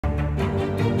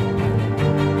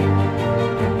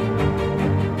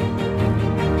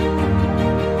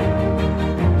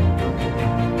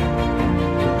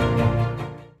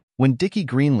When Dickie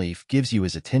Greenleaf gives you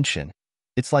his attention,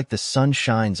 it's like the sun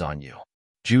shines on you.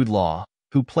 Jude Law,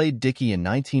 who played Dickie in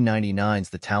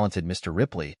 1999's The Talented Mr.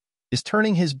 Ripley, is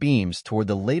turning his beams toward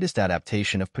the latest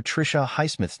adaptation of Patricia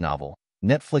Highsmith's novel,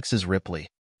 Netflix's Ripley.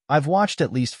 I've watched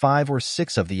at least 5 or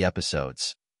 6 of the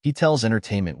episodes, he tells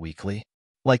Entertainment Weekly.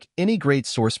 Like any great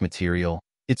source material,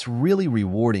 it's really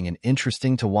rewarding and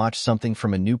interesting to watch something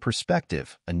from a new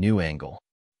perspective, a new angle.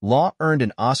 Law earned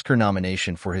an Oscar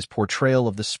nomination for his portrayal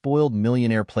of the spoiled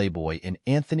millionaire playboy in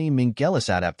Anthony Minghell's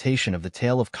adaptation of the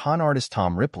tale of con artist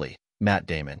Tom Ripley, Matt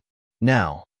Damon.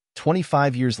 Now,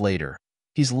 25 years later,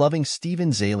 he's loving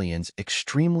Steven Zaillian's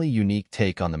extremely unique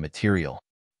take on the material.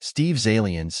 Steve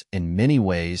Zaillian's, in many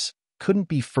ways, couldn't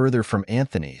be further from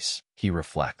Anthony's, he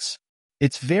reflects.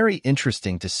 It's very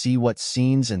interesting to see what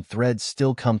scenes and threads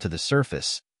still come to the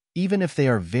surface, even if they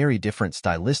are very different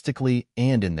stylistically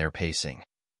and in their pacing.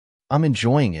 I'm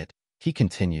enjoying it, he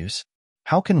continues.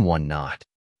 How can one not?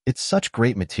 It's such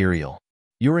great material.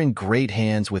 You're in great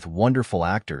hands with wonderful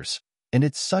actors, and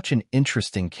it's such an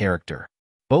interesting character.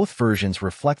 Both versions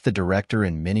reflect the director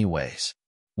in many ways.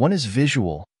 One is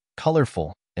visual,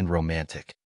 colorful, and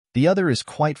romantic. The other is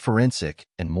quite forensic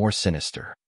and more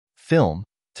sinister. Film,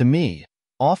 to me,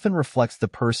 often reflects the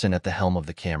person at the helm of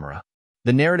the camera.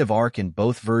 The narrative arc in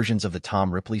both versions of the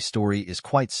Tom Ripley story is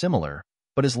quite similar,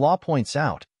 but as Law points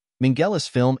out, Minghell's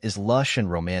film is lush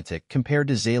and romantic compared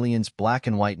to Zaillian's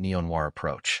black-and-white neo-noir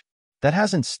approach. That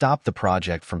hasn't stopped the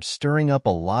project from stirring up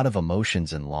a lot of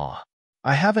emotions in Law.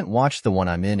 I haven't watched the one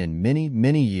I'm in many,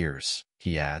 many years,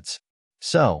 he adds.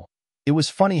 So, it was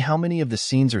funny how many of the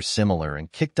scenes are similar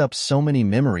and kicked up so many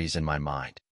memories in my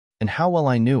mind, and how well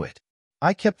I knew it.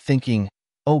 I kept thinking,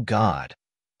 oh God,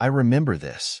 I remember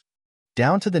this.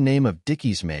 Down to the name of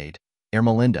Dickie's maid,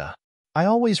 Ermelinda. I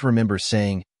always remember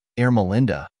saying,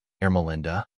 Ermelinda,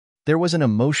 Ermelinda. There was an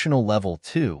emotional level,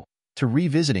 too, to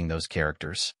revisiting those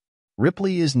characters.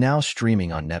 Ripley is now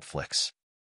streaming on Netflix.